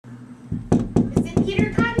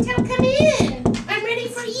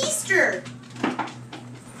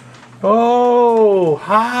Oh,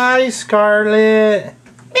 hi, Scarlet.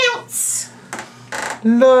 Bounce.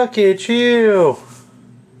 Look at you.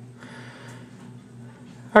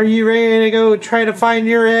 Are you ready to go try to find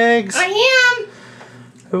your eggs? I am.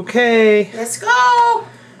 Okay. Let's go.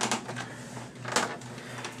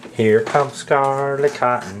 Here comes Scarlet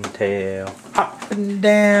Cottontail, hopping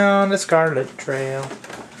down the Scarlet Trail,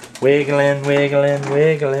 wiggling, wiggling,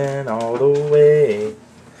 wiggling all the way.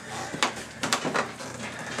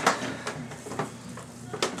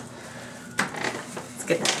 Let's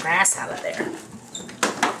get the grass out of there.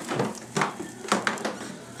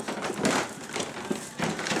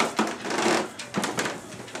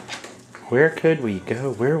 Where could we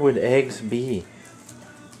go? Where would eggs be?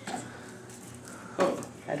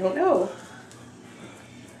 I don't know.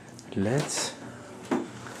 Let's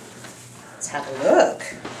have a look.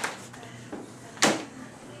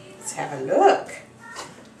 Let's have a look.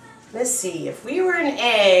 Let's see, if we were an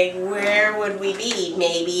egg, where would we be?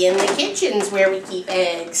 Maybe in the kitchens where we keep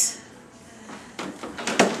eggs.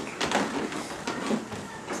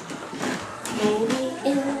 Maybe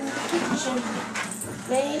in the kitchen.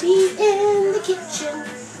 Maybe in the kitchen.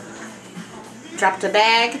 Dropped a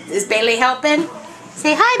bag. Is Bailey helping?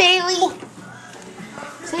 Say hi, Bailey.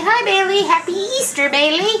 Say hi, Bailey. Happy Easter,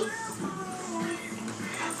 Bailey.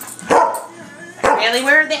 Bailey,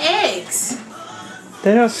 where are the eggs?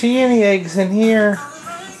 They don't see any eggs in here.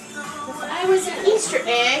 If I was an Easter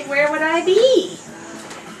egg, where would I be?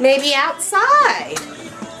 Maybe outside.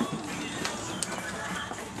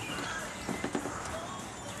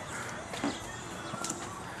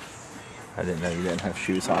 I didn't know you didn't have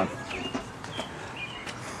shoes on.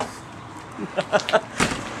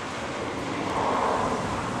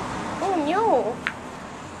 Oh no.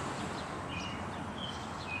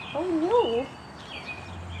 Oh no.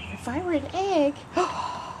 If I were an egg.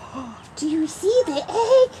 Do you see the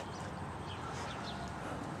egg?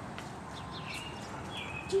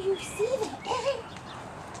 Do you see the egg?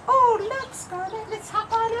 Oh, look, Scarlet. Let's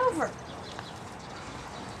hop on over.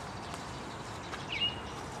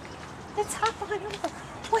 Let's hop on over.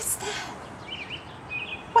 What's that?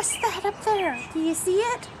 What's that up there? Do you see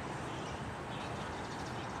it?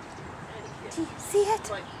 Do you see it?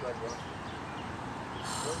 Oh,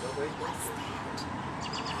 what's that?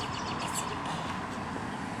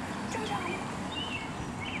 It's an egg.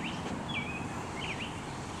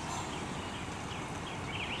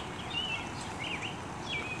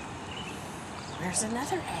 There's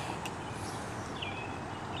another egg.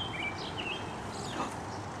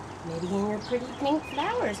 Maybe in your pretty pink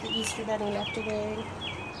flowers the Easter Bunny left away.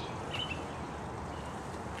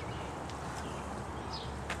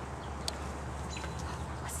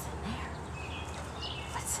 What's in there?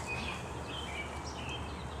 What's in there?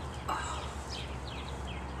 Oh,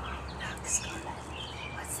 look, Scarlet.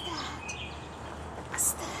 What's that?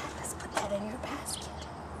 What's that? Let's put that in your basket.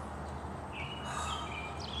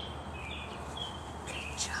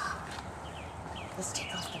 Good job. Let's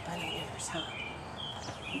take off the bunny ears, huh?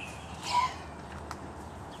 Yeah.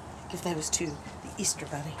 Give those to the Easter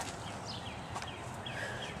Bunny.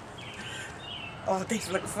 Oh, they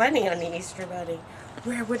look funny on the Easter Bunny.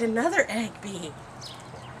 Where would another egg be?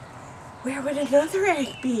 Where would another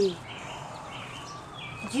egg be?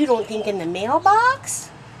 You don't think in the mailbox?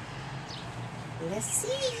 Let's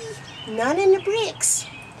see. None in the bricks.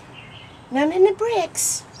 None in the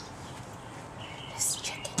bricks. Let's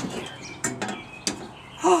check in here.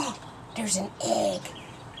 Oh, there's an egg.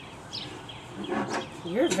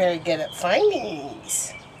 You're very good at finding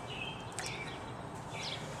these.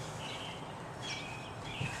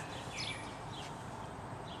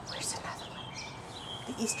 Where's another one?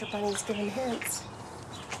 The Easter Bunny's giving hints.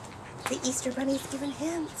 The Easter Bunny's giving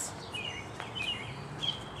hints.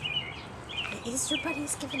 The Easter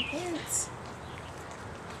Bunny's giving hints.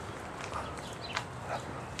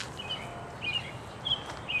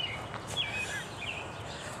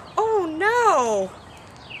 Oh no!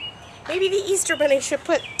 Maybe the Easter Bunny should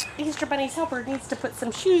put, Easter Bunny's helper needs to put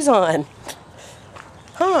some shoes on.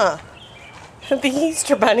 Huh? The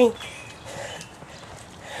Easter Bunny.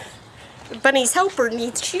 The Bunny's helper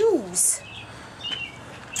needs shoes.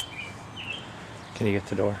 Can you get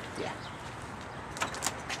the door? Yeah.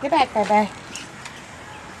 Get back, bye-bye.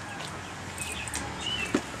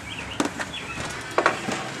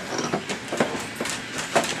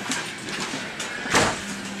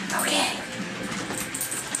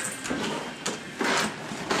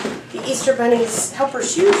 Easter Bunny's helper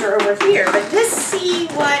shoes are over here, but let's see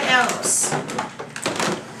what else.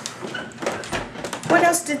 What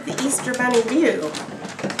else did the Easter Bunny do?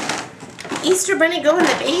 The Easter Bunny go in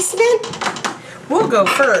the basement? We'll go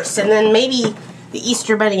first, and then maybe the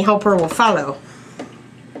Easter Bunny helper will follow.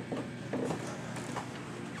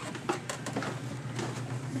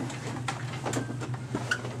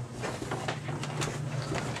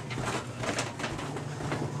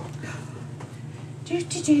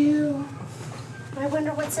 Do-do-do. I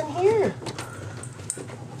wonder what's in here.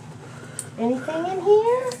 Anything in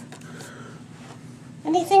here?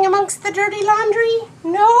 Anything amongst the dirty laundry?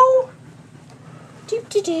 No?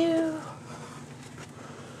 Do-do-do.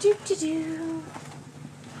 Do-do-do.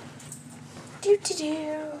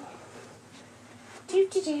 Do-do-do.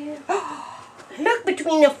 Do-do-do. Look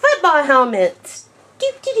between the football helmets.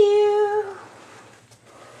 Do-do-do.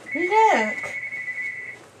 Look.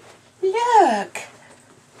 Look.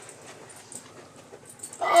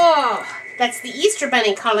 Oh, that's the Easter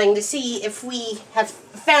Bunny calling to see if we have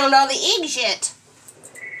found all the eggs yet.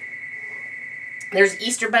 There's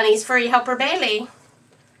Easter Bunny's furry helper, Bailey.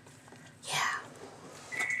 Yeah.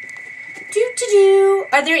 Do-do-do.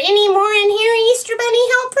 Are there any more in here, Easter Bunny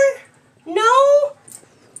helper? No?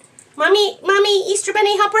 Mommy, Easter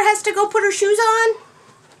Bunny helper has to go put her shoes on?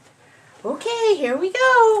 Okay, here we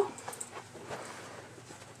go.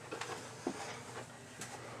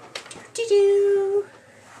 Do-do-do.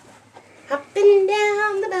 Up and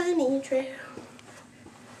down the bunny trail.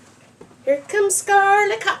 Here comes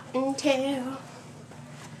Scarlet Cottontail.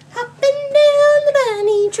 Up and down the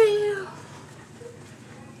bunny trail.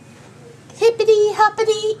 Hippity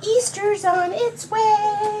hoppity, Easter's on its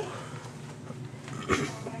way.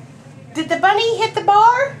 Did the bunny hit the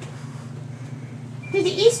bar? Did the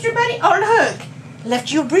Easter Bunny? Oh, look.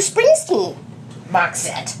 Left you a Bruce Springsteen box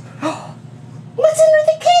set. What's under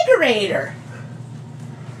the kegerator?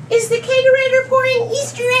 Is the kegerator pouring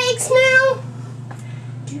Easter eggs now?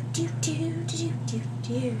 Do do do do do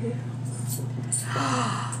do.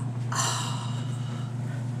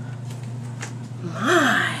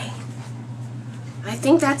 My. I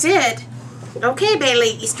think that's it. Okay, Bailey,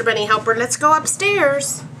 Easter Bunny helper, let's go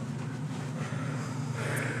upstairs.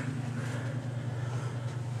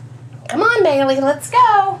 Come on, Bailey, let's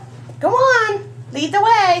go. Go on. Lead the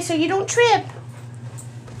way so you don't trip.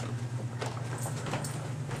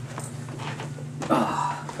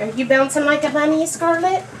 Oh, are you bouncing like a bunny,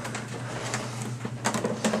 Scarlet?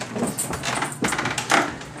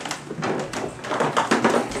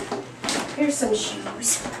 Here's some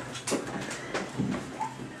shoes.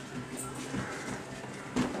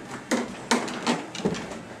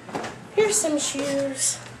 Here's some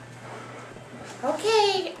shoes.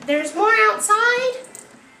 Okay, there's more outside.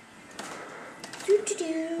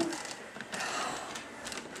 Do-do-do.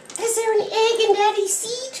 Is there an egg in Daddy's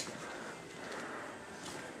seat?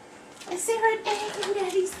 Is there an egg in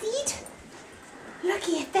Daddy's seat?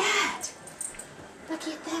 Looky at that.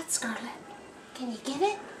 Looky at that, Scarlet. Can you get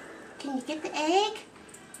it? Can you get the egg?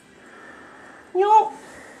 No.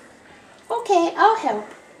 Okay, I'll help.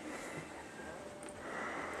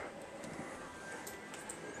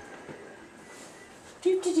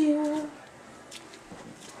 Do-do-do.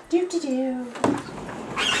 Do-do-do.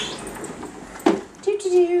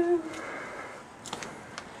 Do-do-do.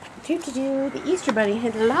 Do-do-do. The Easter Bunny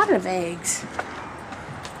had a lot of eggs.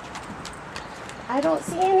 I don't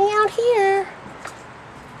see any out here.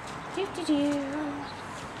 Do-do-do.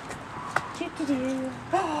 Do-do-do.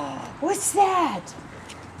 Oh, what's that?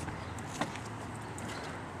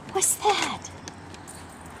 What's that?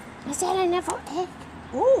 Is that another egg?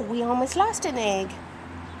 Oh, we almost lost an egg.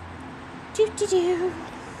 Do-do-do.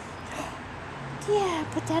 Yeah,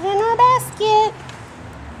 put that in our basket.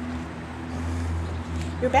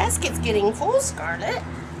 Your basket's getting full, Scarlet.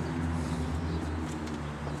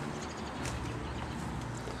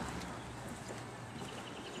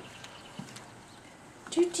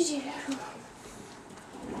 Do-do-do.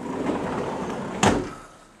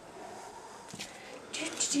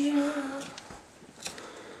 Do-do-do.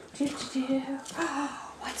 Do-do-do.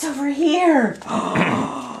 What's over here?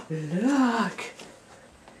 Look.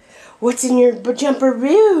 What's in your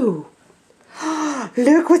jumperoo?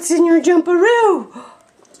 Look what's in your jumperoo.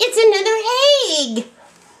 It's another egg.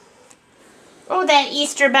 Oh, that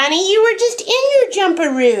Easter Bunny, you were just in your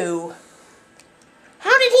jumperoo.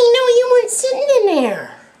 How did he know you weren't sitting in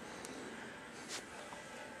there?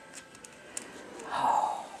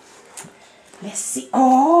 Oh, let's see.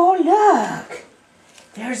 Oh, look.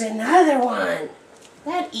 There's another one.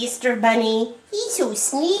 That Easter Bunny, he's so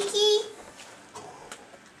sneaky.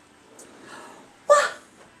 What?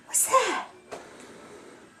 What's that?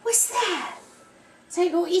 What's that? Is that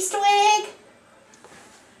your Easter egg?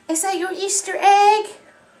 Is that your Easter egg?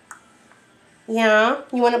 Yeah?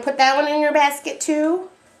 You want to put that one in your basket too?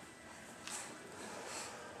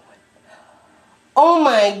 Oh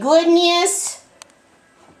my goodness.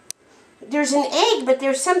 There's an egg, but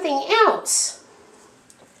there's something else.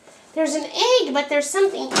 There's an egg, but there's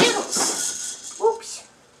something else. Oops.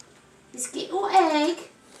 This little egg.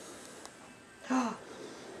 Oh.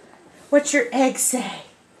 What's your egg say?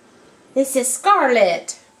 It says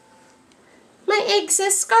Scarlet. My egg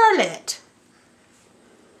says Scarlet.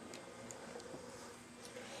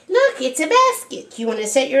 Look, it's a basket. You want to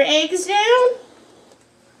set your eggs down?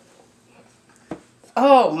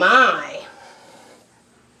 Oh my.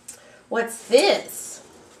 What's this?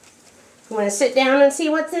 You want to sit down and see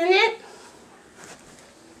what's in it?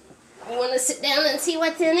 You want to sit down and see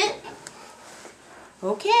what's in it?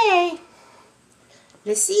 Okay.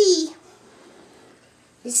 Let's see.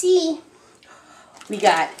 Let's see. We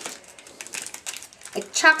got a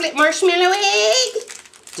chocolate marshmallow egg.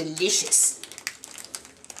 Delicious.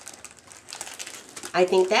 I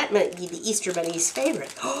think that might be the Easter Bunny's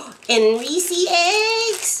favorite. And Reese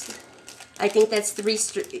eggs. I think that's the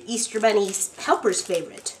Easter Bunny's helper's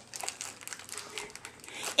favorite.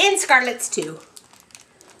 And Scarlet's too.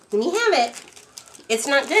 When you have it, it's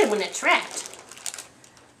not good when it's wrapped.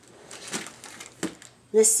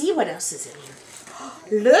 Let's see what else is in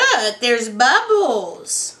here. Look, there's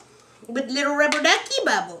bubbles. With little rubber ducky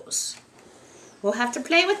bubbles. We'll have to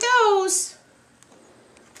play with those.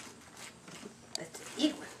 That's a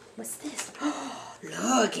big one. What's this?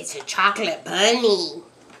 Look, it's a chocolate bunny.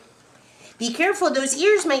 Be careful, those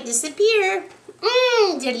ears might disappear.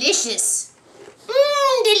 Mmm, delicious.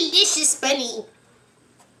 Mmm, delicious bunny.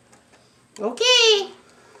 Okay.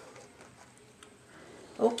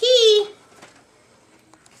 Okay.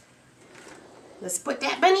 Let's put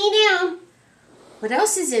that bunny down. What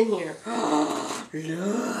else is in here?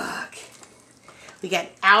 Look. We got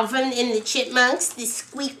Alvin and the Chipmunks, the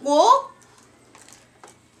Squeakquel.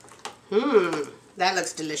 That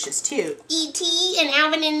looks delicious too. E.T. and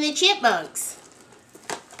Alvin and the Chipmunks.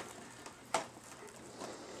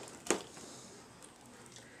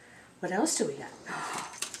 What else do we got?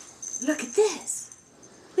 Look at this.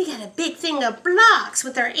 We got a big thing of blocks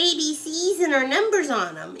with our ABCs and our numbers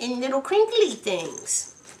on them and little crinkly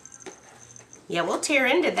things. Yeah, we'll tear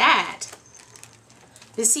into that.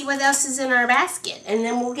 Let's see what else is in our basket, and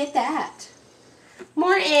then we'll get that.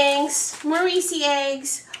 More eggs, more Reese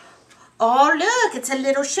eggs. Oh, look, it's a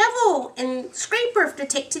little shovel and scraper to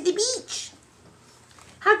take to the beach.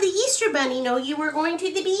 How'd the Easter Bunny know you were going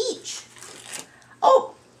to the beach?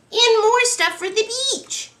 Oh, and more stuff for the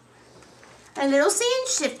beach. A little sand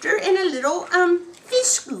shifter and a little fish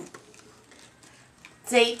scoop.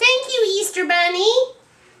 Say thank you, Easter Bunny.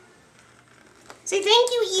 Say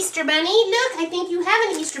thank you, Easter Bunny. Look, I think you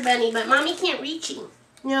have an Easter Bunny, but Mommy can't reach him.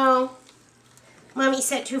 No, Mommy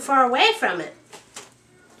sat too far away from it.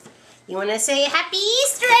 You want to say Happy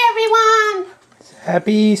Easter, everyone?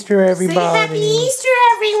 Happy Easter, everybody. Say Happy Easter,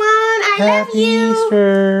 everyone. I love you. Happy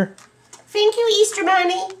Easter. Thank you, Easter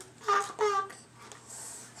Bunny. Bye, bye.